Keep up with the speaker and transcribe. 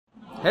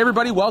Hey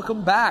everybody,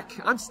 welcome back.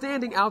 I'm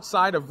standing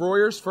outside of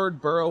Royersford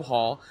Borough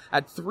Hall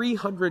at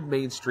 300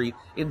 Main Street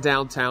in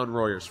downtown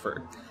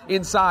Royersford.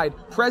 Inside,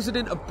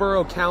 President of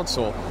Borough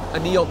Council,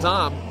 Anil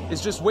Dham, is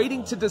just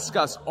waiting to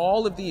discuss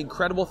all of the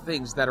incredible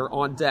things that are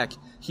on deck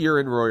here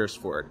in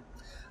Royersford.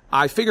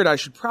 I figured I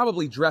should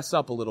probably dress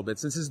up a little bit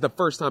since this is the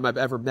first time I've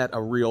ever met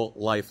a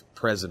real-life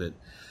president.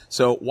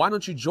 So why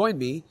don't you join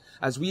me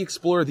as we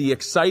explore the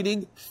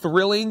exciting,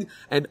 thrilling,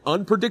 and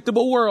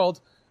unpredictable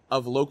world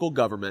of local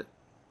government.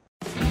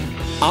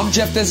 I'm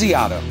Jeff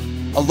Desiato,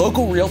 a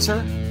local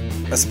realtor,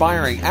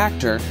 aspiring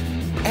actor,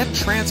 and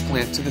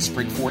transplant to the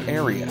Springford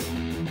area.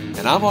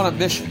 And I'm on a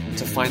mission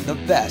to find the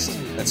best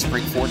that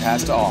Springford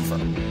has to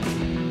offer.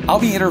 I'll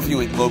be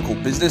interviewing local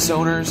business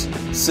owners,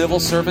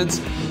 civil servants,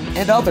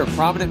 and other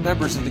prominent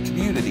members of the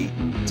community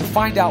to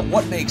find out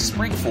what makes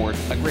Springford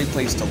a great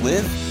place to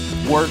live,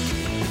 work,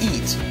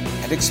 eat,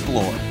 and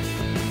explore.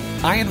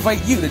 I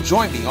invite you to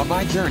join me on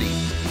my journey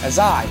as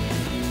I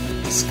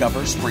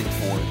discover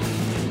Springford.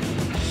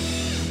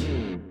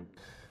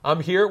 I'm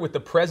here with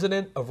the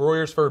president of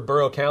Royersford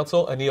Borough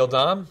Council, Anil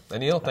Dham.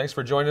 Anil, thanks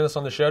for joining us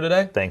on the show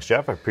today. Thanks,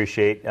 Jeff. I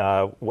appreciate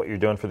what you're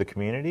doing for the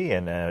community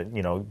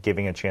and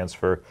giving a chance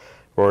for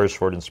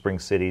Royersford and Spring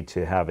City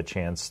to have a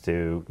chance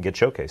to get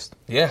showcased.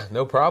 Yeah,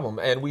 no problem.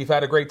 And we've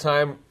had a great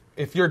time.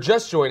 If you're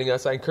just joining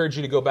us, I encourage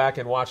you to go back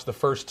and watch the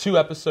first two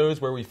episodes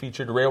where we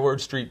featured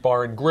Railroad Street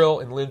Bar and Grill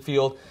in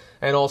Linfield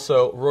and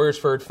also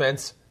Royersford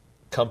Fence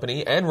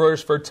Company and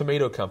Royersford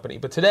Tomato Company.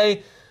 But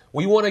today,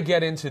 we want to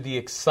get into the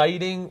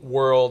exciting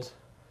world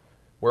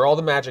where all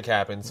the magic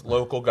happens,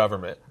 local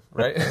government,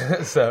 right?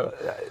 So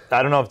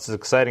I don't know if it's as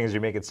exciting as you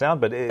make it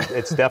sound, but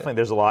it's definitely,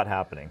 there's a lot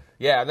happening.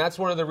 Yeah, and that's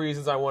one of the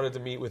reasons I wanted to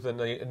meet with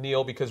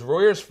Anil, because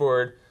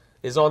Royersford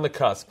is on the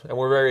cusp, and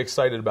we're very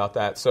excited about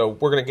that. So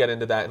we're going to get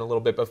into that in a little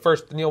bit. But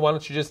first, Anil, why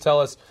don't you just tell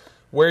us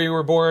where you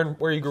were born,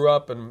 where you grew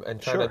up, and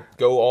kind of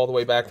go all the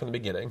way back from the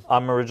beginning.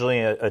 I'm originally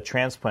a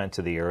transplant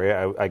to the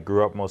area. I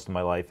grew up most of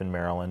my life in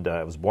Maryland.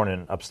 I was born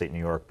in upstate New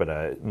York,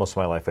 but most of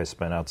my life I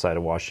spent outside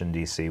of Washington,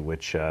 D.C.,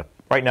 which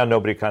right now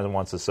nobody kind of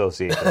wants to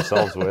associate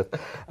themselves with.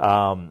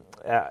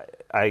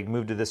 I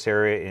moved to this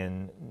area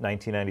in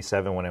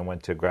 1997 when I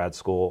went to grad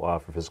school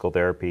for physical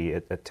therapy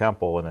at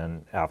Temple, and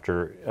then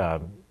after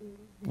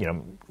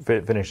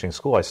finishing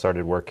school, I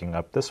started working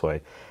up this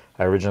way.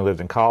 I originally lived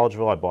in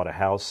Collegeville. I bought a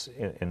house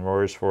in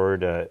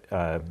Royersford,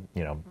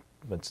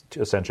 it's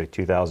essentially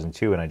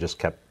 2002, and I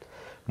just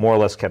more or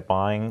less kept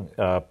buying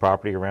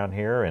property around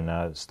here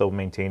and still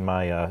maintained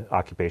my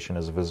occupation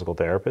as a physical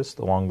therapist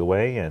along the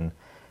way. And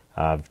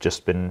I've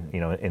just been,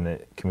 in the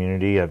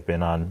community. I've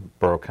been on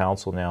Borough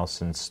Council now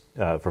since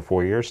for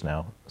 4 years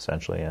now,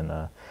 essentially.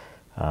 And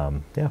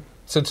yeah.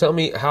 So tell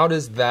me, how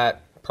does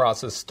that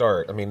process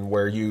start? I mean,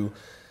 where you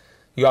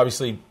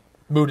obviously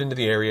moved into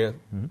the area,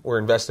 were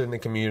invested in the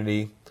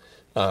community.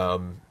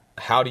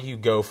 How do you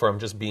go from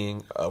just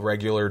being a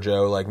regular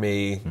Joe like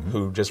me,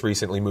 who just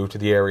recently moved to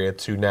the area,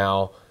 to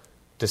now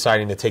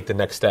deciding to take the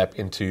next step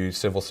into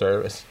civil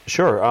service?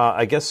 Sure.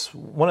 I guess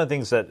one of the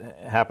things that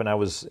happened, I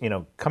was,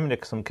 coming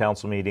to some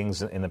council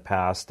meetings in the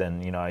past,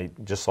 and, I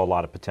just saw a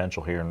lot of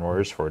potential here in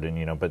Royersford,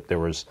 and, but there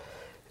was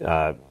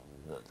a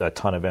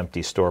ton of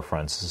empty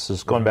storefronts. This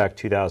is going back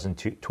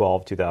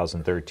 2012,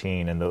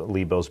 2013, and the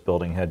Lebos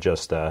building had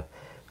just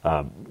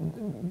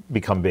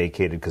become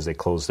vacated because they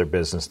closed their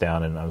business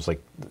down. And I was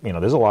like,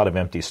 there's a lot of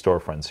empty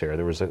storefronts here.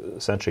 There was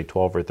essentially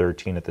 12 or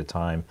 13 at the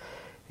time.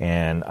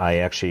 And I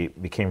actually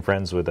became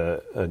friends with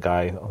a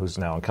guy who's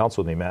now on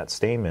council with me, Matt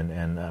Stamen.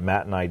 And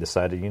Matt and I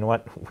decided,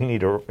 we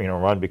need to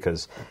run,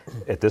 because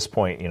at this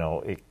point,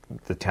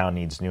 the town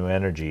needs new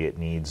energy. It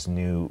needs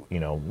new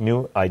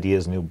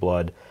ideas, new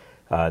blood,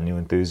 new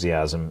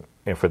enthusiasm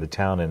for the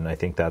town. And I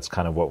think that's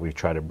kind of what we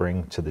try to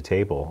bring to the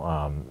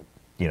table.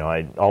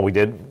 We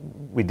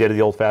did it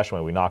the old-fashioned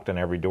way. We knocked on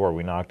every door.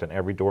 We knocked on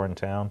every door in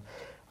town.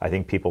 I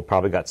think people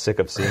probably got sick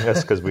of seeing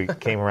us because we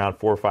came around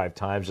 4 or 5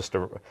 times just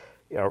to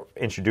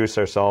introduce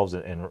ourselves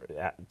and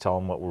tell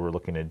them what we were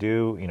looking to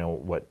do,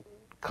 what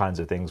kinds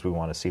of things we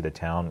want to see the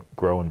town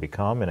grow and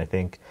become. And I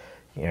think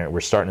we're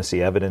starting to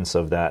see evidence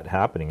of that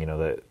happening.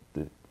 That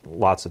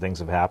lots of things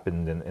have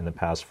happened in the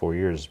past 4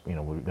 years.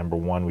 Number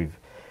one, we've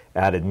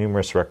added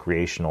numerous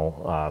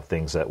recreational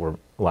things that were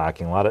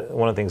lacking. One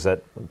of the things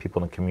that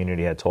people in the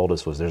community had told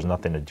us was there's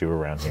nothing to do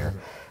around here.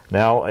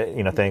 Now,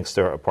 thanks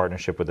to our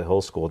partnership with the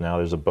Hill School, now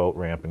there's a boat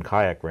ramp and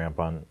kayak ramp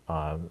on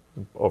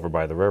over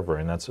by the river,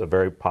 and that's a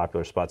very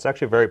popular spot. It's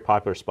actually a very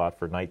popular spot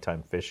for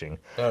nighttime fishing,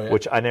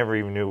 which I never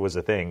even knew was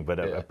a thing, but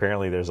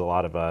apparently there's a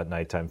lot of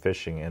nighttime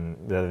fishing. And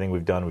the other thing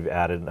we've done, we've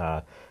added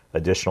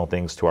additional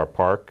things to our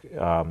park,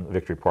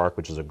 Victory Park,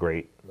 which is a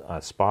great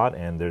spot,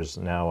 and there's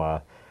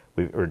now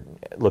we're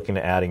looking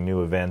at adding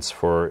new events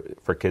for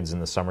kids in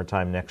the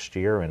summertime next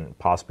year, and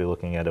possibly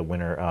looking at a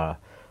winter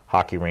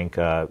hockey rink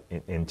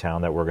in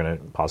town that we're going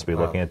to possibly be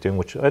looking at doing,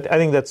 which I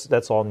think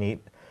that's all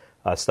neat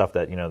stuff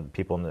that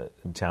people in the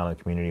town and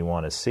community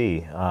want to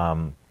see.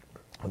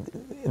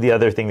 The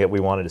other thing that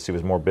we wanted to see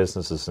was more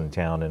businesses in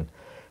town, and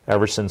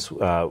ever since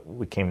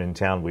we came into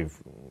town, we've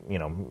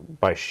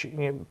by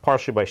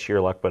partially by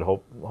sheer luck, but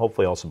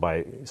hopefully also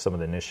by some of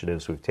the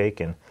initiatives we've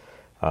taken.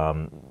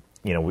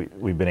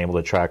 We've been able to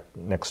attract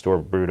next door.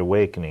 Brewed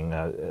Awakening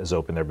has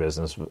opened their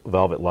business.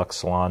 Velvet Lux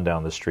Salon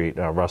down the street,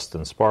 Rust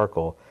and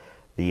Sparkle.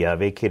 The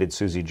vacated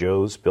Susie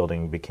Joe's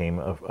building became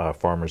a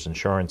farmers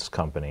insurance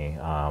company.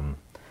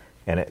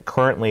 And it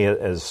currently,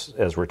 as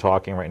we're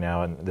talking right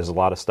now, and there's a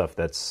lot of stuff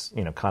that's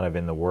kind of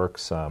in the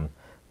works.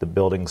 The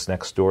buildings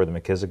next door, the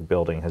McKissick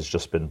building, has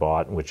just been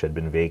bought, which had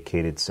been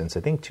vacated since I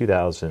think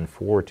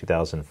 2004,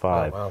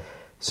 2005. Oh, wow.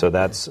 So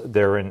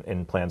they're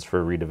in plans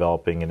for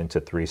redeveloping it into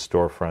 3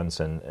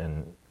 storefronts,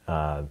 and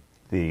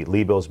the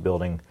Lebo's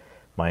building,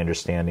 my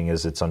understanding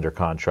is it's under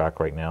contract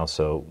right now.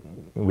 So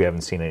we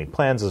haven't seen any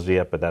plans as of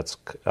yet, but that's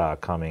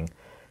coming.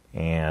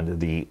 And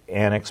the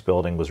Annex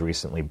building was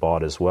recently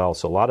bought as well.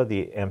 So a lot of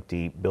the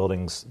empty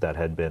buildings that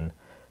had been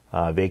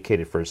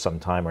vacated for some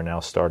time are now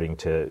starting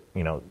to,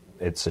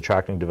 it's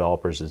attracting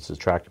developers, it's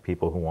attracting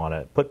people who want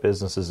to put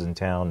businesses in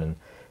town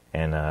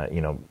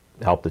and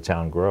help the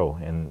town grow.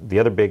 And the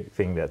other big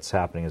thing that's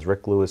happening is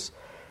Rick Lewis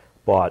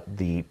bought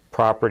the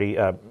property,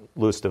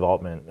 Lewis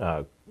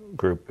Development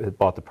Group had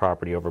bought the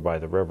property over by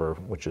the river,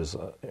 which is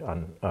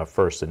on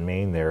First and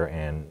Main there,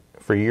 and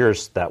for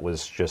years that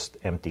was just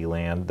empty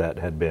land that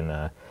had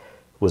been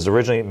was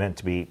originally meant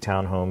to be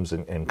townhomes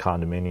and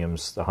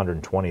condominiums,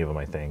 120 of them,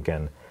 I think,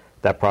 and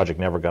that project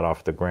never got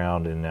off the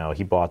ground. And now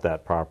he bought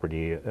that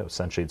property.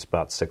 Essentially, it's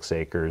about 6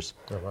 acres,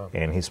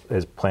 and his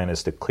plan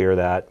is to clear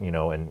that,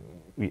 and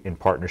in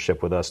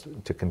partnership with us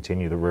to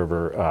continue the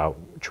riverfront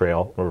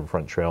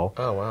trail.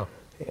 Oh wow.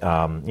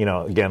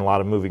 Again, a lot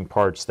of moving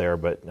parts there,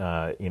 but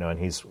and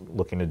he's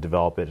looking to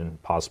develop it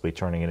and possibly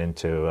turning it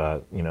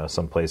into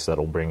some place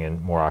that'll bring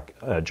in more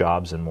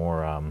jobs and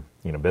more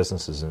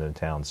businesses into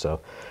town.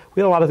 So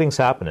we had a lot of things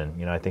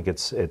happening. I think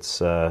it's one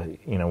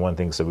of the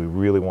things that we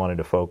really wanted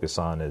to focus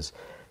on is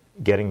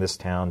getting this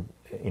town,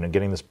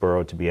 getting this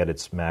borough to be at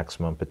its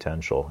maximum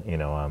potential.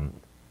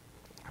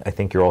 I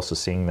think you're also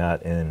seeing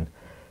that in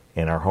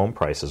our home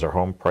prices. Our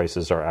home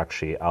prices are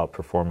actually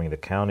outperforming the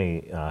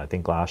county. I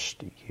think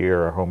last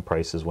year our home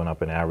prices went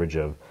up an average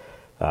of,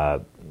 I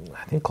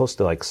think close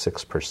to like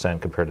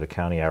 6% compared to the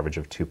county average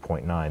of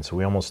 2.9. So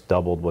we almost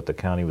doubled what the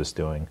county was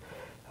doing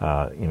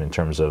in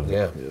terms of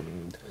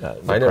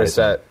I noticed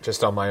that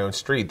just on my own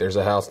street. There's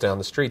a house down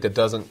the street that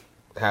doesn't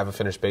have a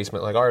finished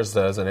basement like ours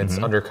does, and it's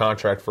under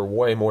contract for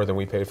way more than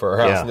we paid for our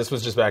house. Yeah. And this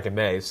was just back in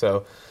May,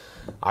 so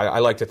I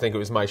like to think it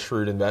was my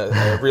shrewd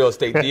real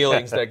estate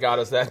dealings that got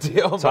us that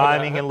deal.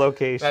 Timing and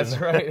location. That's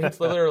right. It's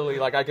literally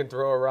like I can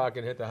throw a rock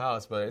and hit the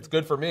house, but it's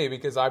good for me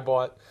because I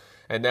bought,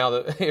 and now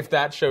if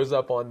that shows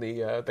up on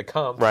the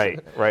comps, right,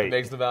 it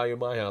makes the value of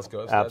my house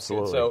go up. So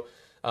absolutely. So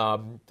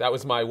that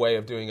was my way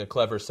of doing a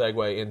clever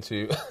segue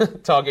into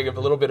talking a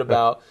little bit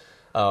about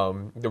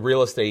the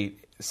real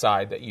estate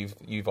side that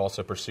you've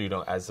also pursued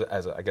as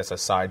I guess a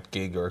side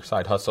gig or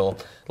side hustle,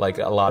 like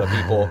a lot of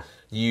people.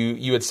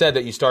 You had said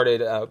that you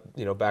started,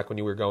 back when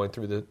you were going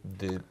through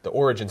the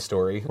origin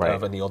story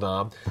of Anil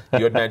Dam.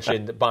 You had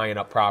mentioned buying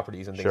up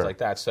properties and things like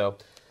that. So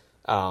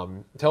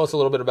tell us a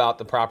little bit about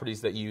the properties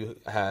that you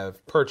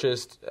have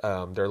purchased,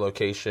 their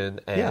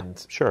location,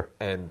 and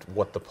and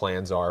what the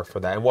plans are for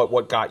that, and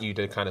what got you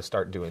to kind of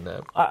start doing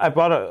that. I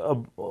bought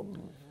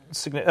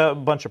a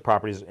bunch of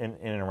properties in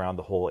and around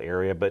the whole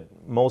area, but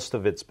most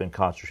of it's been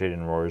concentrated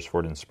in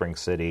Royersford and Spring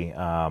City.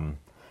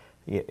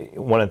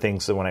 One of the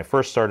things that when I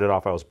first started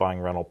off, I was buying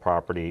rental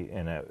property,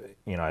 and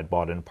I'd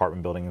bought an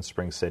apartment building in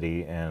Spring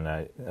City and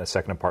a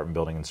second apartment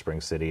building in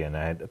Spring City, and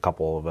I had a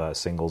couple of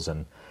singles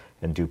and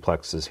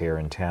duplexes here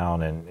in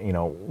town. And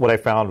what I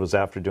found was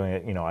after doing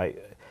it, I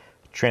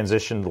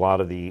transitioned a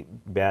lot of the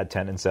bad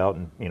tenants out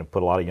and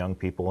put a lot of young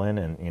people in,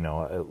 and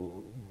a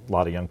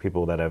lot of young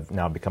people that have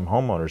now become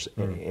homeowners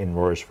in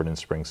Royersford and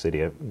Spring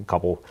City. A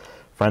couple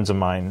friends of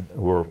mine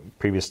who were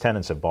previous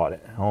tenants have bought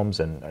homes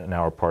and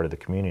now are part of the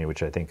community,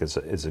 which I think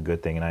is a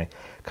good thing. And I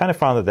kind of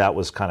found that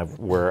was kind of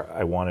where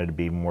I wanted to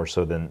be more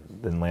so than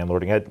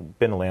landlording. I'd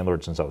been a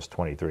landlord since I was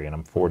 23, and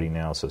I'm 40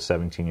 now, so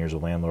 17 years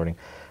of landlording.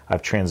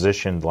 I've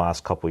transitioned the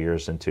last couple of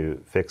years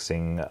into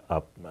fixing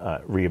up,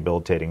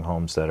 rehabilitating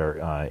homes that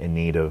are in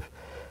need of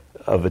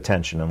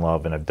attention and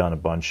love, and I've done a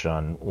bunch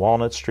on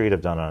Walnut Street,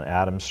 I've done on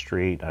Adams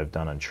Street, I've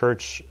done on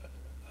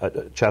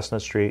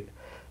Chestnut Street,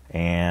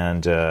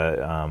 and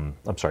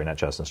I'm sorry, not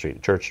Chestnut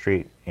Street, Church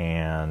Street,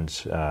 and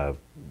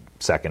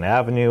 2nd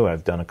Avenue.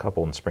 I've done a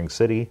couple in Spring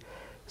City.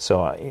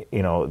 So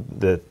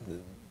the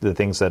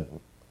things that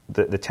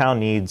the town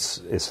needs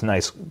is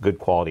nice, good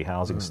quality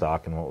housing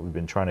stock, and what we've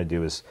been trying to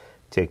do is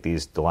take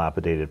these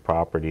dilapidated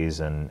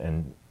properties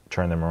and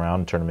turn them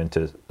around, turn them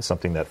into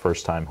something that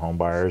first-time home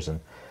buyers and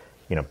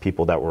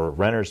people that were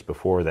renters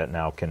before that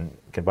now can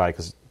buy.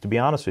 Because to be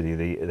honest with you,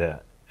 the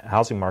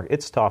housing market,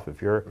 it's tough.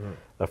 If you're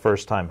a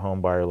first-time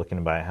home buyer looking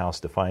to buy a house,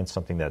 to find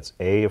something that's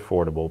A,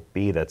 affordable,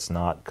 B, that's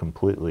not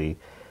completely,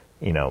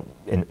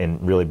 in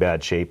really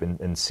bad shape,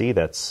 and C,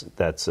 that's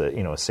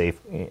a safe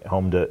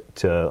home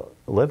to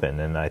live in.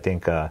 And I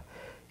think,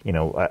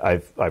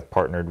 I've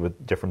partnered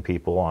with different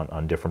people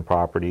on different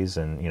properties,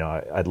 and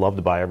I'd love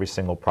to buy every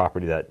single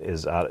property that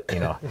is out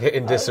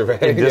in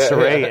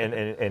disarray, and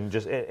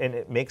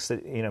it makes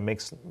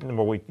makes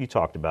number you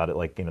talked about it,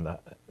 like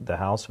the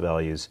house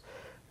values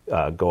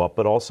go up,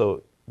 but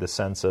also the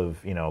sense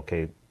of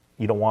okay,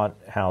 you don't want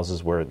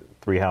houses where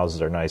 3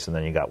 houses are nice and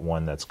then you got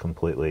one that's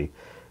completely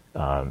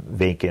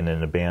vacant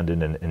and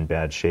abandoned and in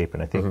bad shape.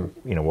 And I think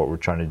what we're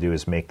trying to do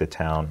is make the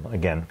town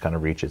again kind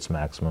of reach its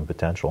maximum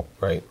potential.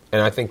 Right,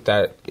 and I think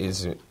that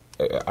is.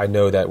 I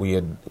know that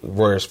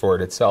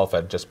Royersford itself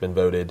had just been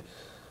voted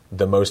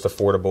the most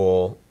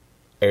affordable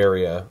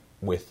area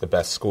with the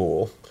best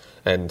school,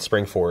 and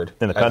Springford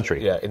in the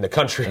country. In the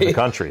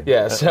country.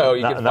 Yeah, so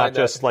you can not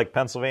just like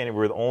Pennsylvania.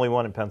 We're the only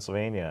one in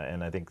Pennsylvania,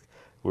 and I think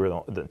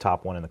we're the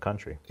top one in the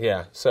country.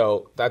 Yeah,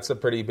 so that's a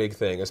pretty big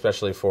thing,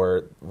 especially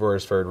for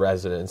Royersford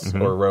residents,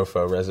 or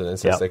ROFO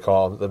residents, as they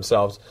call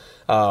themselves.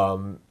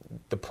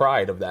 The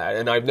pride of that.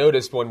 And I've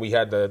noticed when we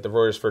had the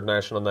Royersford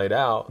National Night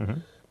Out,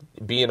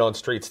 being on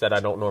streets that I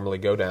don't normally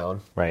go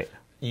down, right,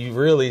 you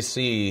really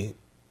see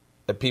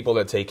the people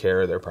that take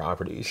care of their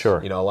properties. Sure.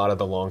 A lot of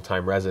the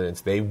longtime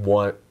residents, they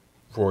want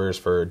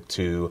Royersford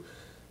to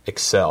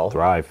excel,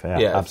 thrive,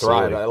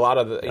 absolutely. Thrive. A lot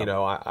of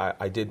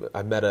the,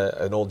 I met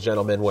an old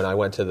gentleman when I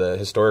went to the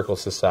Historical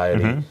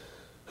Society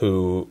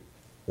who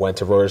went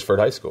to Royersford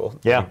High School.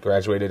 Yeah, he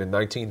graduated in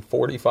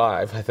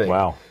 1945, I think.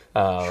 Wow.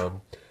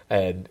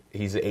 And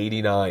he's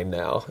 89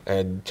 now,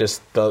 and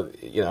just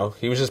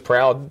he was just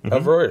proud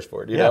of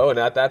Royersford, you know, and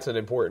that's an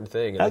important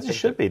thing. And as it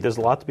should be. There's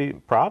a lot to be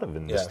proud of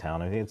in this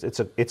town. I think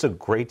it's a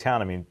great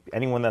town. I mean,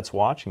 anyone that's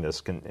watching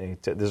this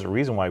there's a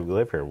reason why we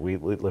live here. We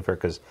live here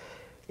because.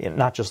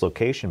 Not just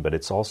location, but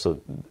it's also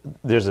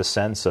there's a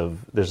sense of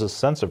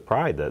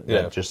pride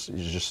that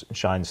just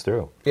shines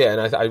through. Yeah,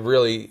 and I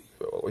really,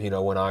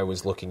 when I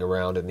was looking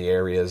around in the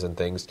areas and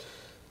things,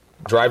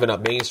 driving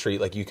up Main Street,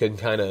 like you can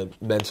kind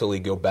of mentally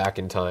go back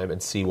in time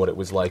and see what it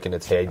was like in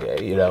its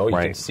heyday. You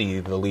can see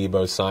the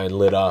Lebo sign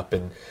lit up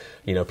and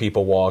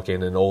people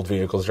walking and old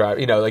vehicles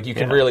driving. Like you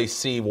can really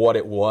see what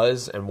it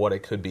was and what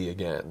it could be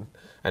again.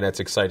 And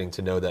it's exciting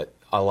to know that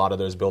a lot of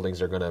those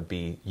buildings are going to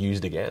be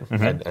used again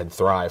and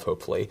thrive,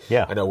 hopefully.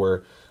 Yeah. I know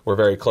we're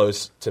very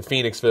close to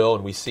Phoenixville,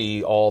 and we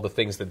see all the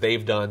things that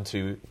they've done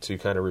to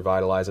kind of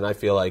revitalize. And I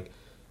feel like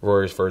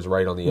Royersford's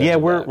right on the edge. Yeah,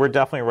 we're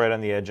definitely right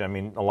on the edge. I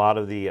mean, a lot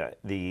of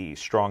the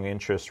strong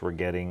interest we're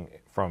getting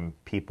from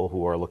people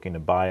who are looking to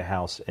buy a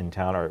house in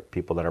town are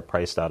people that are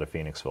priced out of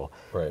Phoenixville.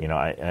 Right.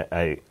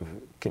 I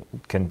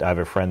have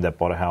a friend that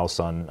bought a house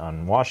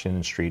on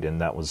Washington Street, and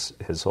that was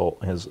his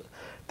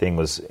thing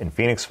was in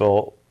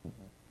Phoenixville.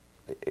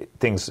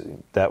 Things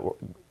that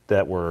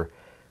were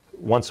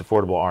once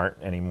affordable aren't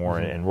anymore,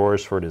 and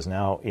Royersford is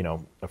now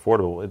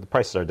affordable. The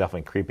prices are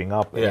definitely creeping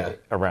up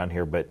around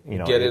here, but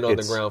get in on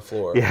the ground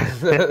floor. Yeah,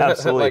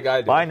 absolutely. Like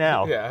I do. Buy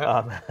now.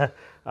 Yeah.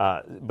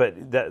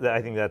 But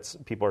I think that's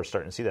people are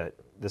starting to see that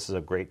this is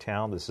a great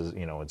town. This is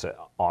it's an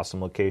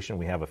awesome location.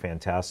 We have a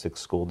fantastic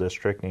school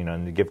district.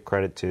 And to give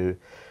credit to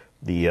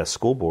the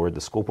school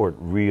board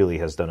really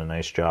has done a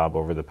nice job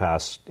over the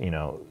past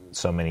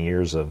so many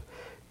years of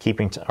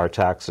keeping our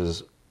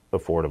taxes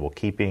affordable,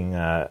 keeping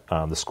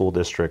the school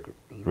district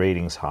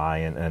ratings high,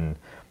 and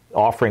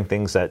offering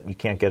things that you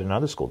can't get in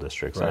other school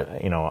districts. Right.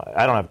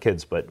 I don't have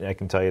kids, but I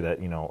can tell you that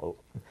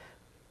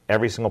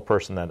every single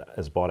person that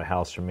has bought a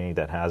house from me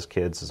that has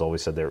kids has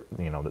always said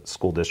the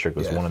school district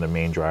was one of the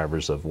main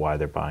drivers of why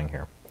they're buying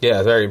here.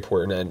 Yeah, very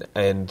important.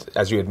 And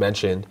as you had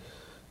mentioned,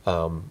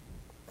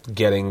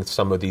 getting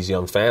some of these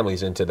young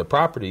families into the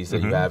properties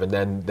that you have, and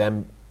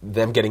then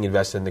them getting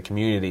invested in the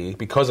community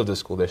because of the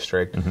school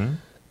district,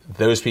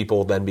 those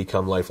people then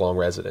become lifelong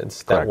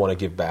residents that want to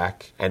give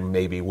back and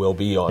maybe will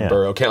be on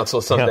borough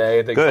council someday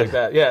and things like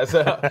that. Yeah,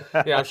 so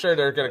I'm sure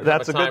they're going to come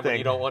a time when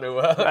you don't want to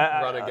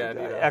run again.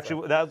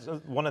 Actually, that's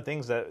one of the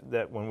things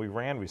that when we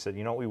ran, we said,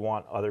 we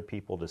want other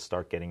people to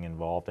start getting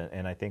involved,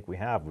 and I think we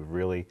have. We've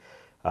really,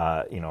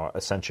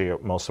 essentially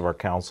most of our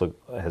council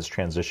has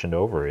transitioned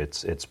over.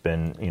 It's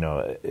been,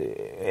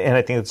 and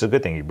I think it's a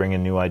good thing. You bring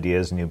in new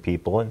ideas, new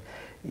people, and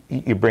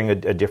you bring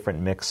a different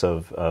mix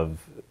of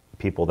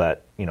people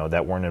that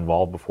that weren't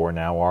involved before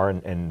now are,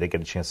 and they get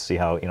a chance to see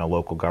how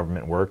local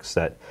government works.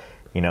 That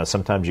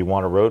sometimes you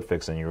want a road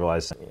fix and you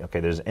realize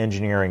there's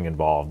engineering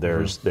involved,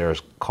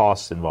 there's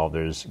costs involved,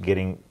 there's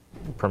getting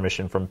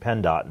permission from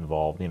PennDOT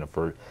involved.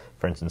 For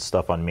instance,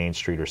 stuff on Main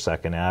Street or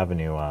Second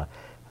Avenue.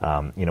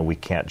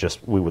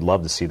 We would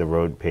love to see the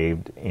road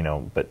paved,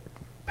 but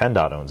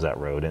PennDOT owns that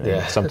road,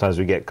 and sometimes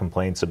we get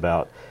complaints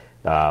about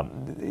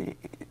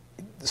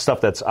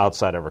stuff that's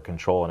outside of our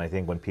control. And I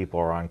think when people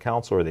are on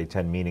council or they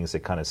attend meetings, they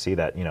kind of see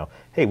that,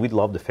 hey, we'd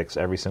love to fix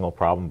every single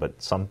problem,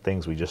 but some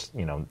things we just,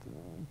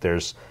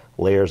 there's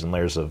layers and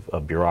layers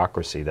of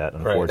bureaucracy that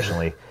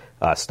unfortunately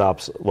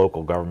stops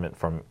local government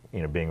from,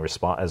 being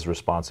as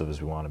responsive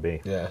as we want to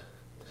be. Yeah.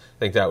 I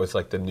think that was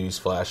like the news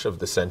flash of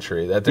the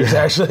century, that there's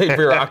actually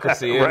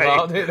bureaucracy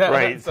involved in that.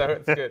 Right.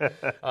 So it's good.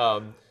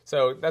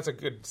 So that's a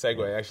good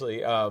segue,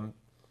 actually.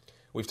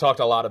 We've talked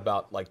a lot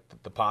about like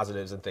the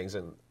positives and things,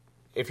 and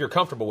if you're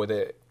comfortable with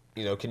it,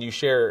 can you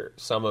share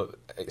some of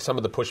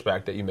the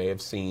pushback that you may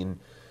have seen?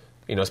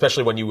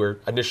 Especially when you were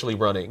initially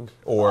running,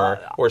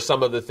 or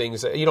some of the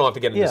things that, you don't have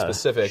to get into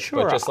specifics,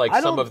 sure. but just like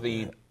some of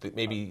the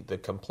maybe the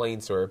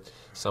complaints or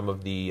some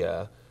of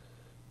the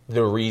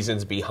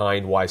reasons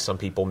behind why some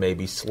people may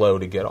be slow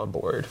to get on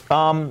board.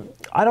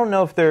 I don't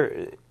know if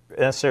they're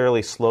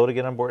necessarily slow to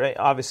get on board.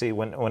 Obviously,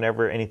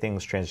 whenever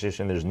anything's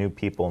transitioned, there's new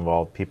people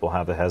involved. People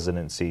have a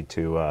hesitancy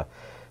to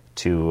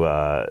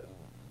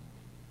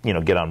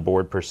get on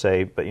board per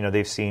se. But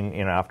they've seen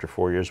after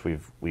 4 years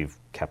we've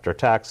kept our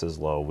taxes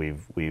low.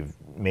 We've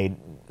made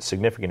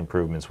significant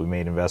improvements. We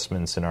made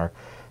investments in our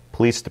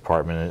police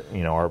department.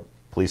 Our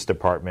police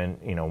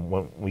department.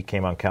 When we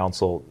came on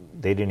council,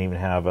 they didn't even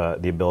have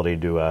the ability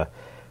to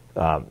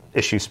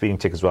issue speeding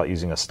tickets without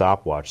using a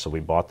stopwatch. So we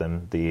bought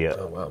them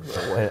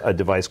a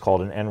device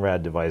called an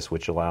NRAD device,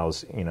 which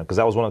allows because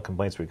that was one of the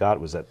complaints we got,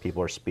 was that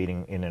people are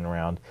speeding in and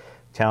around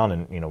town,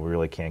 and we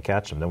really can't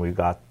catch them. Then we've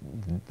got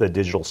the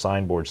digital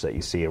signboards that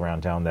you see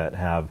around town that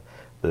have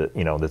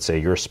that say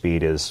your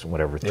speed is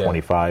whatever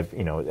 25.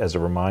 As a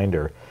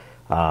reminder.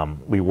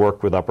 We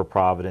worked with Upper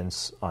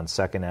Providence on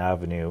 2nd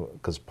Avenue,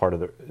 because part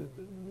of the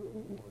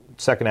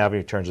 2nd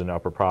Avenue turns into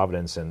Upper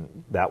Providence,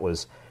 and that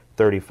was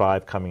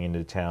 35 coming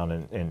into town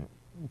and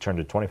turned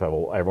to 25.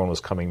 Well, everyone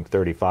was coming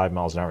 35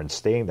 miles an hour and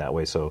staying that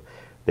way, so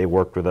they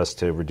worked with us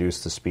to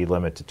reduce the speed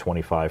limit to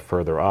 25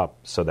 further up,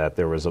 so that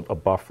there was a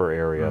buffer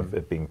area of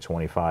it being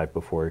 25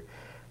 before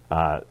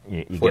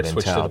you get in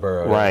town. To the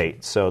borough,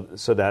 right. So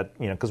that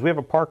because we have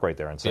a park right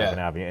there on 2nd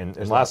Avenue, and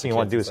the last thing you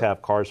want to do is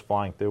have cars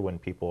flying through when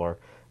people are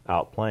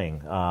out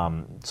playing.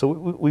 So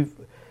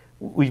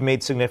we've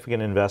made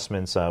significant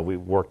investments. We've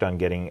worked on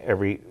getting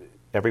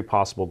every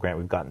possible grant.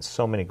 We've gotten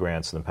so many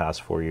grants in the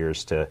past 4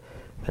 years to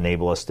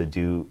enable us to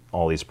do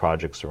all these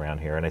projects around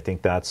here, and I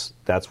think that's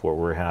what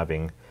we're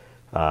having.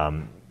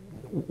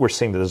 We're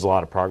seeing that there's a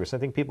lot of progress. I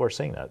think people are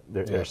seeing that.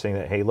 They're seeing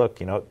that, hey,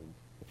 look,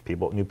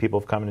 new people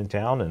have come into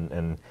town,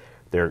 and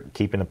they're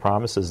keeping the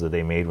promises that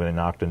they made when they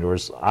knocked on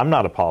doors. I'm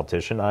not a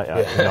politician.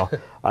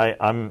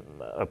 I'm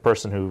a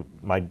person who,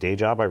 my day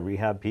job, I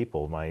rehab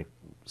people. My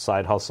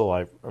side hustle,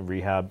 I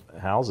rehab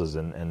houses,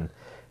 and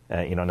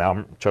now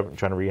I'm trying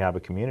to rehab a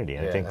community.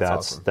 And I think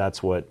that's awesome.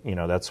 That's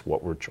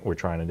what we're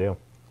trying to do.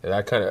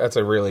 That's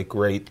a really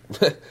great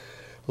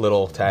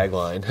little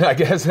tagline, I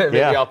guess.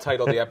 Maybe I'll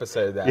title the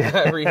episode that,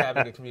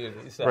 Rehabbing a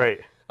Community. So, right.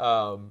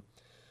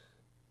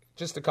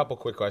 Just a couple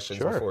quick questions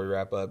Sure. before we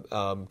wrap up.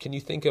 Can you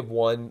think of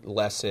one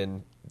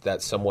lesson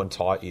that someone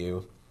taught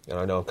you? And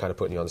I know I'm kind of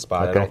putting you on the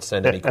spot. Okay. I don't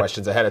send any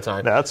questions ahead of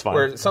time. No, that's fine.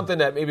 Where something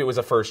that maybe it was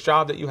a first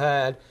job that you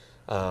had,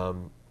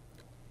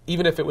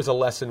 even if it was a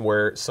lesson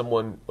where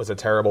someone was a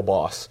terrible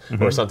boss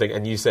or something,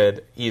 and you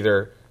said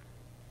either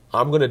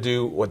I'm going to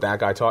do what that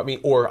guy taught me,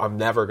 or I'm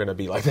never going to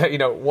be like that.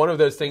 One of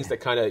those things that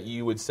kind of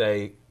you would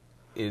say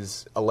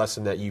is a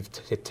lesson that you've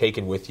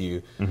taken with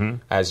you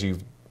as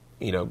you've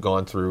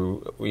gone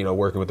through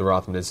working with the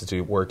Rothman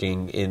Institute,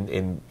 working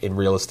in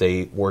real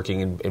estate,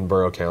 working in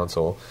borough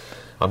council.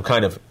 I'm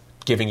kind of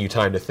giving you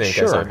time to think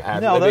as I'm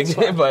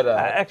ad-libbing. But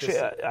actually,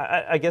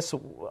 I guess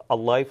a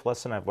life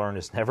lesson I've learned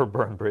is never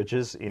burn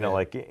bridges.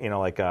 I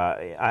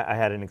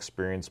had an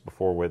experience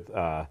before with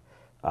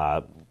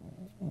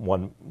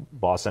one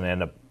boss, and I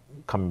ended up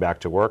coming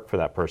back to work for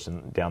that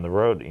person down the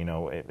road.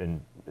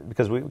 And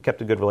because we kept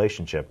a good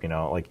relationship.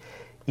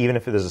 Even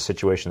if there's a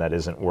situation that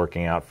isn't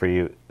working out for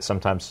you,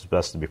 sometimes it's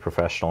best to be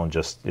professional and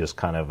just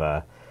kind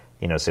of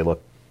say,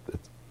 look,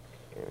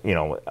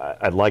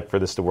 I'd like for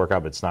this to work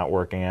out, but it's not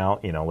working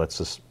out. Let's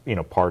just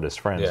part as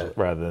friends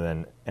rather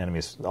than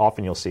enemies.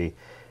 Often you'll see,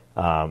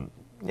 and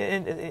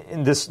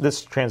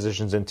this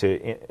transitions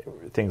into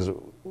things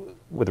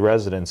with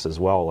residents as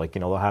well.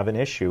 They'll have an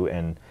issue,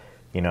 and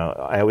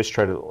I always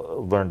try to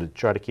learn to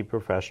try to keep it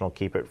professional,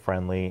 keep it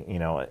friendly.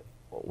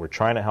 We're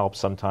trying to help.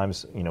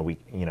 Sometimes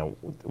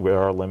with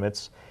our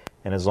limits,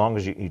 and as long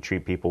as you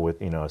treat people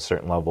with a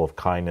certain level of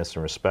kindness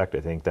and respect, I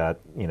think that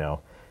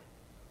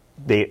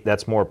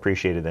that's more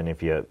appreciated than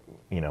if you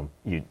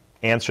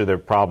answer their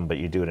problem, but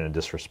you do it in a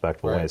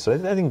disrespectful way. So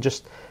I think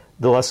just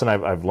the lesson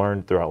I've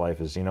learned throughout life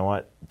is,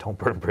 don't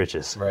burn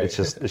bridges. Right.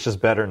 It's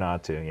just better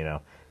not to,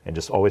 and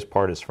just always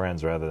part as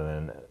friends rather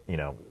than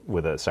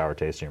with a sour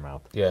taste in your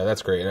mouth. Yeah,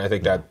 that's great, and I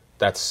think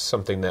that's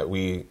something that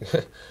we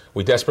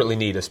desperately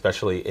need,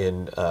 especially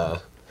in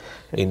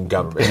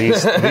government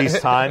these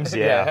times.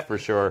 For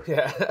sure.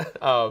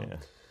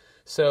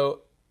 So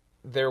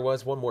there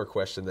was one more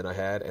question that I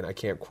had, and I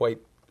can't quite.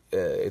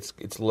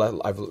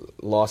 I've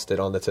lost it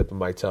on the tip of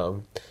my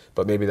tongue,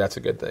 but maybe that's a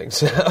good thing.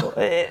 So.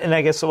 And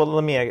I guess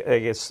let me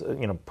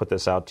put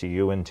this out to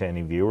you and to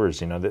any viewers.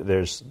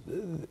 There's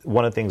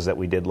one of the things that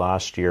we did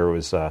last year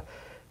was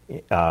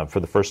for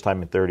the first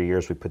time in 30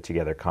 years we put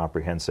together a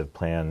comprehensive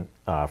plan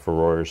for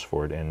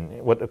Royersford,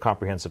 and what a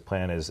comprehensive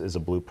plan is a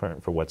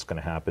blueprint for what's going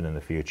to happen in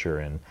the future.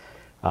 And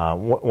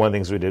one of the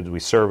things we did was we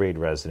surveyed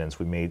residents.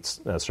 We made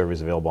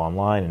surveys available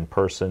online, in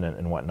person,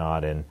 and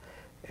whatnot, and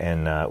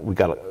we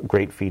got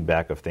great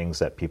feedback of things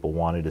that people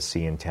wanted to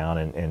see in town,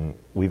 and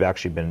we've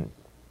actually been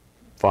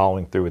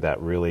following through with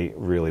that really,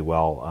 really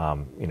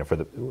well.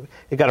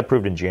 It got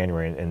approved in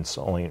January,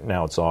 and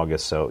now it's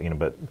August. So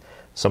but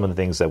some of the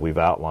things that we've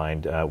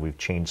outlined, we've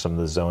changed some of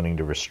the zoning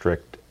to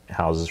restrict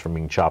houses from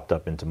being chopped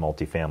up into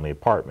multifamily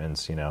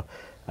apartments.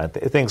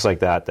 Things like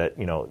that. That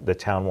the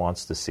town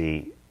wants to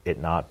see it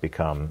not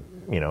become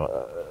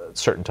a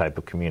certain type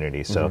of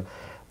community. So. Mm-hmm.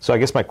 So I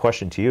guess my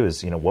question to you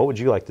is, what would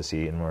you like to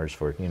see in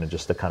Royersford?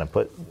 Just to kind of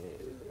put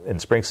in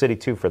Spring City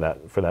too for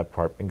that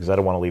part, because I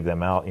don't want to leave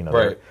them out.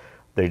 Right.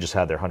 They just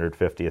had their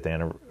 150th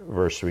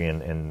anniversary,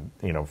 and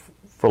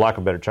for lack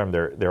of a better term,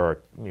 they're our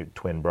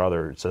twin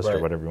brother, sister,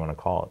 right. whatever you want to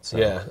call it. So.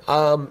 Yeah,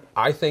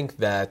 I think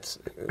that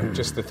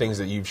just the things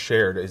that you've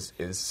shared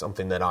is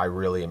something that I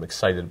really am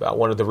excited about.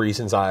 One of the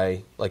reasons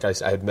I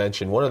had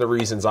mentioned, one of the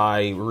reasons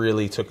I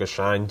really took a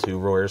shine to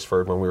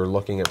Royersford when we were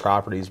looking at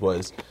properties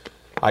was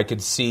I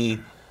could see,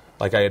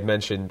 like I had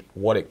mentioned,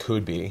 what it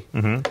could be,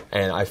 mm-hmm.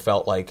 and I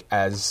felt like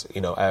as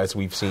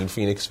we've seen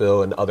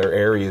Phoenixville and other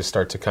areas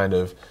start to kind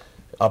of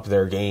up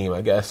their game,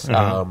 I guess,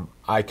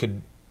 mm-hmm.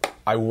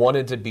 I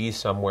wanted to be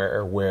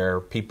somewhere where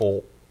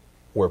people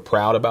were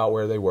proud about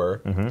where they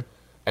were, mm-hmm.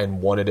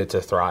 and wanted it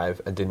to thrive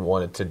and didn't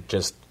want it to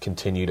just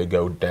continue to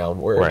go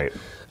downward. Right.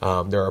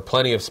 There are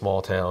plenty of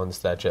small towns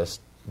that just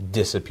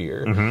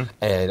disappear, mm-hmm.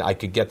 and I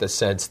could get the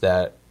sense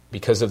that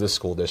because of the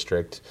school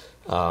district,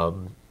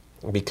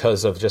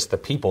 because of just the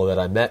people that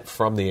I met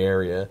from the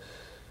area,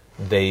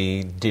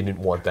 they didn't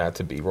want that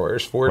to be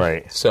Royersford.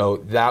 Right. So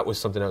that was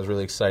something that was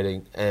really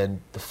exciting. And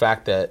the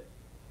fact that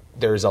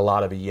there's a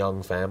lot of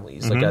young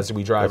families. Mm-hmm. Like as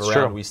we drive that's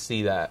around, true. We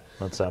see that.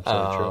 That's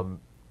absolutely true.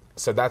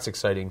 So that's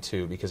exciting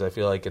too, because I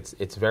feel like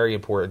it's very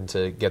important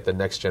to get the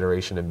next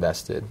generation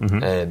invested.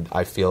 Mm-hmm. And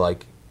I feel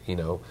like,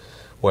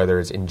 whether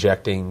it's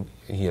injecting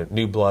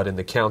new blood in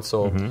the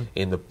council, mm-hmm.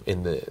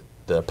 in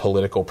the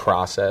political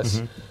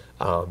process,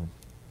 mm-hmm.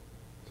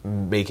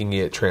 Making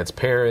it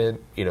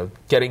transparent,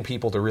 getting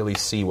people to really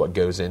see what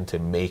goes into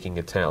making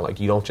a town. Like,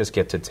 you don't just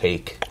get to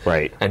take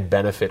right. and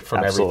benefit from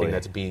Absolutely. Everything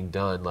that's being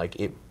done. Like,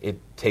 it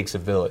takes a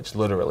village,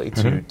 literally,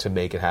 to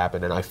make it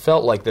happen. And I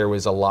felt like there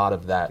was a lot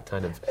of that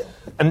kind of...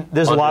 And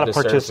there's a lot of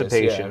surface,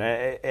 participation.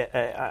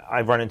 yeah. I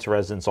run into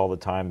residents all the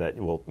time that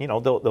will,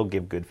 they'll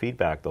give good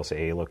feedback. They'll say,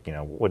 hey, look,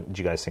 what did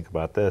you guys think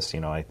about this?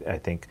 I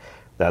think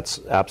that's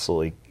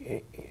absolutely...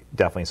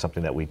 definitely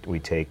something that we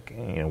take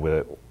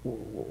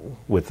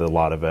with a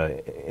lot of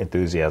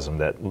enthusiasm,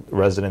 that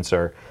residents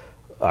are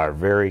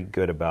very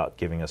good about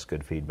giving us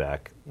good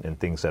feedback and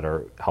things that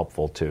are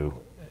helpful to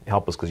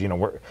help us, because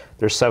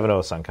there's 7 of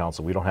us on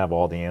council. We don't have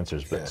all the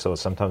answers, but so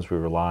sometimes we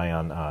rely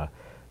on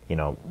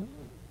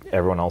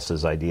everyone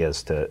else's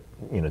ideas to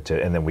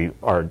and then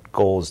our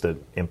goal is to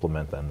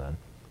implement them then.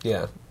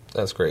 Yeah,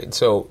 that's great.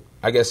 So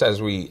I guess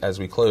as we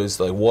close,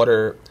 like,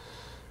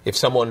 if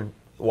someone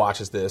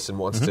watches this and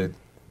wants mm-hmm. to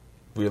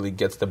really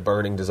gets the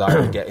burning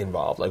desire to get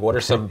involved, like, what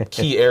are some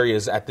key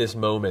areas at this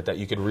moment that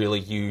you could really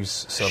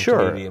use some sure.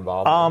 community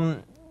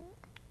involvement?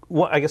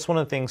 Well, I guess one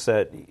of the things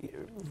that,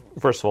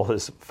 first of all,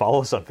 is follow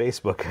us on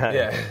Facebook.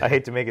 Yeah. I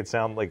hate to make it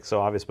sound like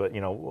so obvious, but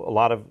a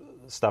lot of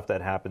stuff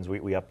that happens, we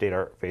update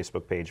our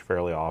Facebook page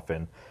fairly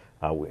often.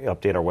 We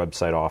update our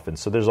website often,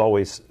 so there's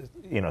always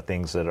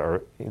things that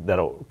are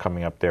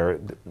coming up there.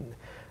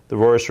 The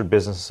Royersford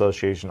Business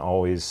Association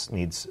always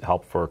needs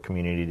help for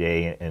Community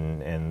Day,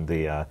 and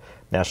the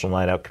National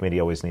Night Out Committee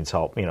always needs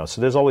help.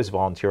 So there's always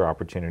volunteer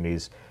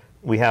opportunities.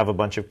 We have a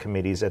bunch of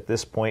committees at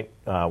this point.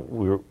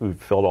 We've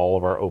filled all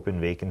of our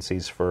open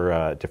vacancies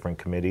for different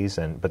committees,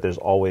 but there's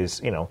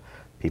always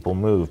people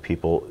move,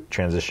 people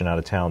transition out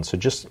of town. So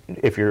just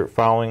if you're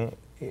following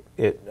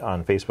it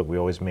on Facebook, we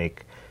always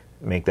make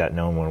that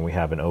known when we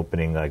have an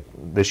opening. Like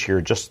this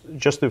year, just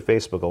through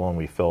Facebook alone,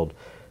 we filled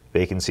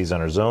vacancies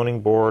on our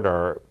zoning board,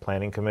 our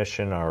planning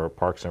commission, our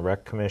parks and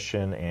rec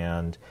commission,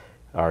 and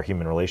our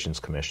human relations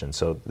commission.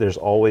 So there's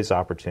always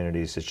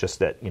opportunities. It's just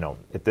that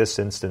at this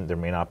instant there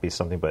may not be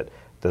something, but it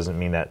doesn't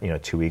mean that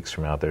 2 weeks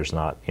from now there's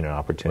not an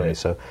opportunity. Right.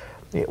 So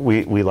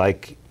we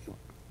like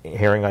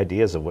hearing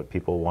ideas of what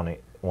people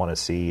want to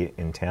see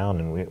in town,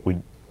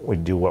 and we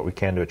do what we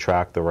can to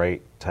attract the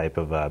right type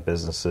of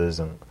businesses.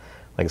 And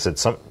like I said,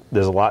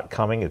 there's a lot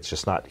coming. It's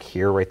just not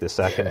here right this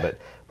second, yeah.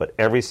 But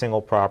every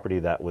single property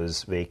that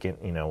was vacant,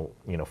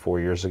 4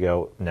 years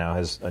ago, now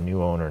has a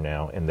new owner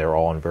now, and they're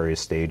all in various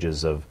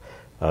stages of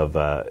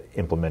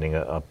implementing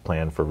a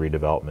plan for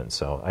redevelopment.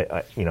 So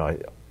I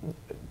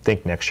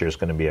think next year is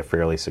going to be a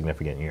fairly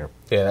significant year.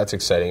 Yeah, that's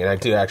exciting. And I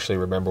do actually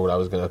remember what I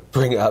was going to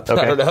bring up.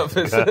 Okay. I don't know if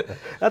it's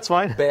that's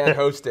fine. Bad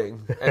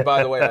hosting. And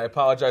by the way, I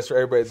apologize for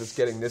everybody that's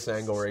getting this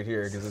angle right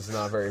here, because it's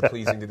not very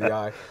pleasing to the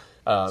eye.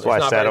 That's why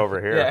I sat over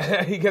here.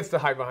 Yeah, he gets to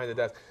hide behind the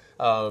desk.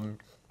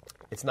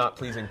 It's not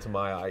pleasing to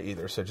my eye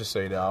either. So just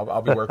so you know,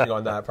 I'll be working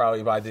on that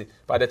probably by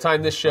the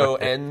time this show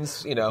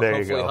ends.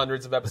 Hopefully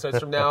hundreds of episodes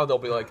from now, they'll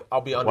be like,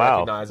 I'll be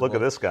unrecognizable. Wow, look at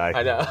this guy.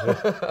 I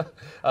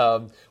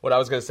know. What I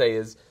was going to say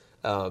is,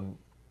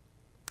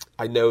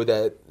 I know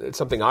that it's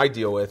something I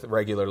deal with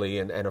regularly,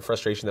 and a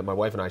frustration that my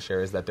wife and I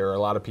share is that there are a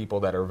lot of people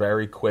that are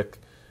very quick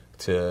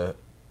to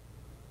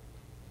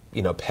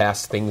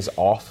pass things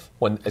off.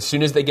 As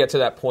soon as they get to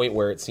that point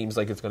where it seems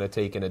like it's going to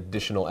take an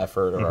additional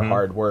effort or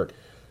hard work,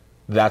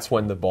 that's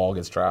when the ball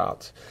gets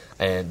dropped.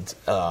 And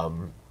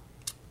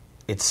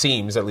it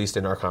seems, at least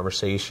in our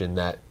conversation,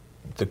 that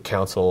the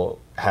council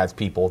has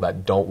people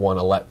that don't want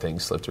to let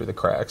things slip through the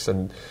cracks.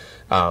 And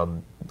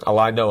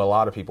I know a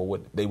lot of people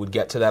would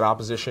get to that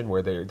opposition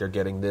where they're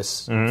getting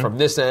this from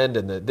this end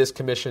and this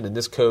commission and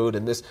this code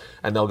and this,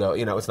 and they'll go,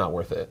 it's not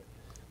worth it.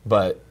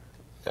 But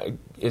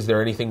is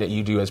there anything that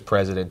you do as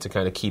president to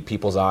kind of keep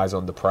people's eyes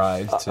on the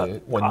prize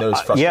when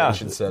those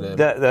frustrations set in?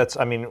 That's.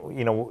 I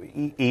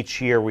mean,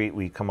 each year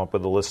we come up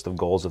with a list of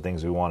goals of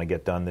things we want to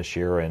get done this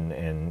year,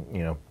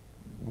 and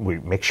we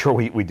make sure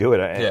we do it.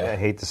 I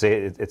hate to say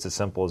it, it's as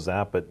simple as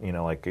that, but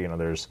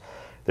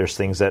there's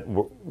things that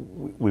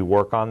we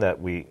work on that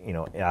we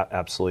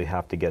absolutely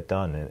have to get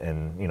done,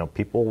 and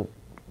people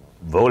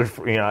voted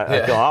for.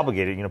 I feel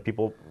obligated.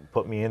 People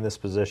put me in this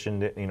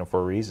position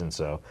for a reason.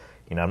 So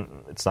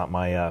it's not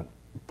my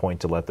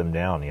point to let them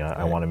down.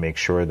 I want to make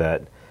sure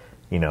that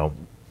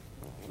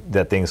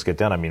that things get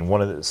done. I mean,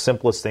 one of the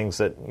simplest things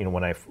that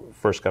when I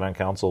first got on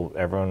council,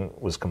 everyone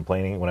was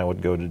complaining when I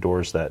would go to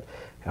doors that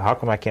how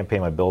come I can't pay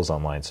my bills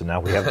online? So now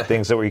we have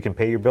things where you can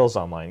pay your bills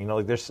online.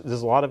 There's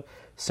a lot of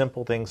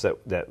simple things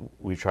that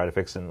we try to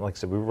fix, and like I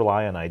said, we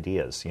rely on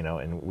ideas,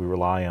 and we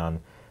rely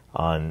on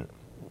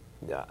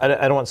I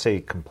don't want to say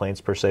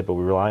complaints per se, but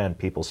we rely on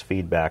people's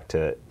feedback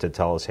to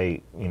tell us,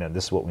 hey,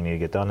 this is what we need to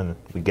get done, and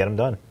we get them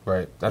done.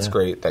 Right. That's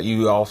great. That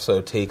you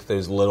also take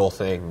those little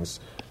things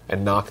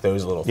and knock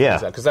those little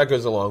things out, because that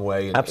goes a long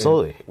way.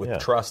 Absolutely.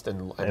 With trust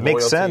and loyalty. It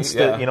makes sense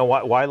that,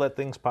 why let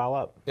things pile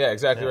up? Yeah,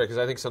 exactly right, because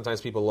I think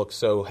sometimes people look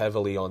so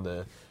heavily on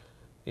the,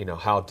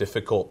 how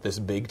difficult this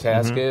big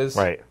task is,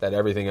 right, that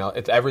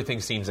everything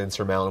seems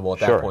insurmountable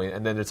at that point.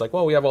 And then it's like,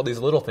 well, we have all these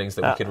little things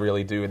that we could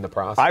really do in the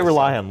process. I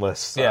rely on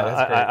lists. Yeah,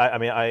 that's great. I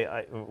mean,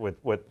 I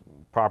with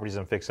properties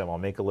and fix them, I'll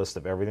make a list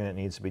of everything that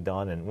needs to be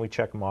done, and we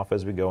check them off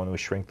as we go, and we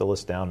shrink the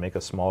list down, make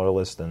a smaller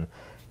list, and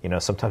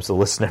sometimes the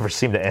lists never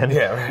seem to end.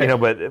 Yeah,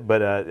 right.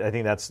 But I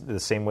think that's the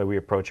same way we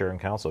approach our in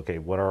council. Okay,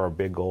 what are our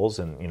big goals,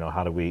 and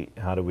how do we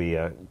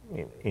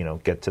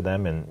get to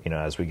them, and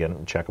as we get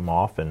them, check them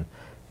off,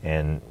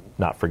 and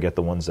not forget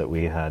the ones that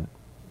we had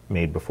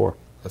made before.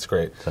 That's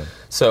great.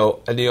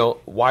 So, Anil,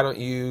 why don't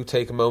you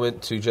take a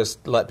moment to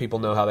just let people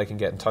know how they can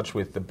get in touch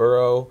with the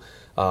borough,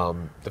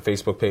 the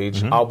Facebook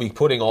page. I'll be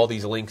putting all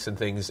these links and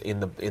things in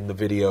the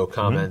video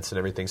comments and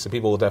everything, so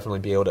people will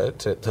definitely be able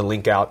to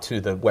link out to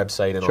the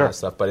website and all that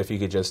stuff. But if you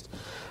could just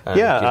give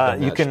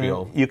them that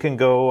spiel. You can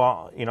go.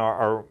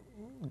 Our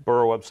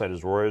borough website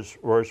is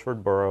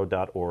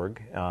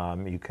royersfordborough.org.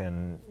 You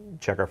can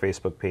check our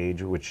Facebook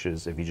page, which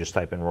is, if you just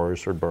type in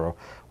Royersford Borough.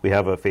 We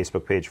have a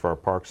Facebook page for our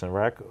Parks and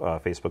Rec, a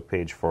Facebook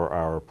page for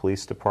our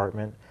police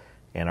department,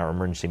 and our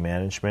emergency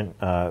management.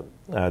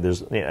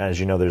 There's, as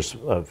you know, there's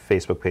a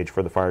Facebook page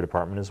for the fire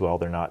department as well.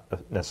 They're not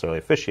necessarily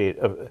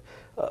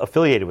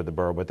affiliated with the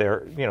borough, but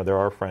they're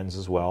our friends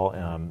as well.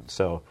 And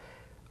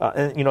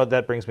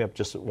that brings me up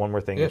just one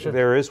more thing. Yeah, sure.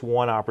 There is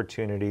one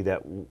opportunity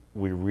that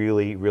we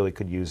really, really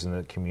could use in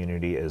the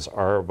community is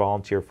our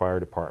volunteer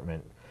fire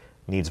department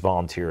needs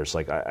volunteers.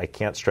 Like, I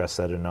can't stress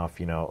that enough.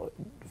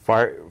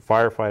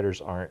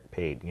 Firefighters aren't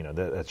paid.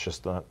 That's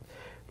just not,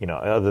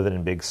 other than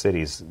in big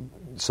cities.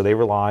 So they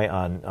rely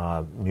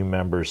on new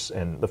members,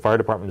 and the fire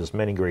department does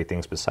many great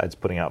things besides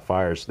putting out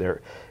fires. They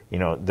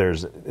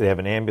have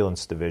an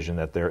ambulance division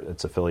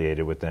it's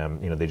affiliated with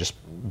them. They just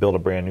built a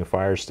brand new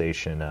fire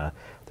station.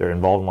 They're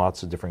involved in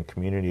lots of different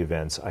community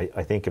events.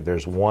 I think if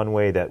there's one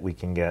way that we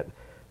can get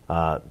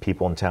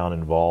people in town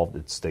involved,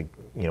 it's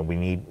we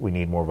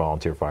need more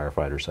volunteer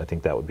firefighters. I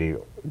think that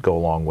would go a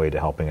long way to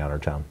helping out our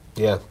town.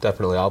 Yeah,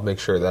 definitely. I'll make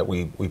sure that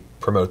we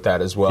promote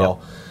that as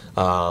well.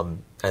 Yep.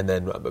 And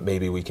then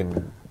maybe we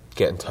can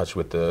get in touch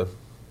with the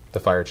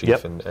fire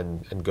chief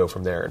and go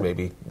from there, and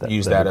maybe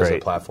use that as a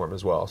platform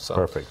as well. So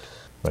perfect.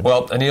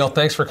 Well, Anil,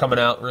 thanks for coming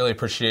out. Really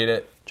appreciate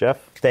it.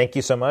 Jeff, thank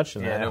you so much.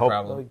 And no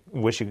problem. I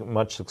wish you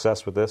much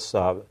success with this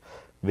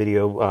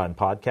video and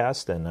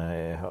podcast. And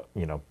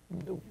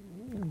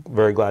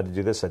very glad to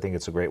do this. I think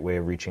it's a great way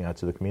of reaching out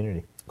to the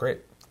community.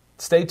 Great.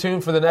 Stay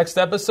tuned for the next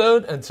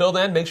episode. Until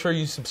then, make sure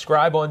you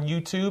subscribe on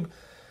YouTube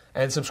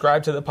and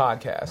subscribe to the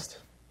podcast.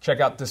 Check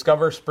out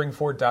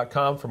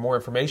discoverspringford.com for more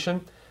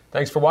information.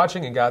 Thanks for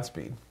watching, and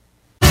Godspeed.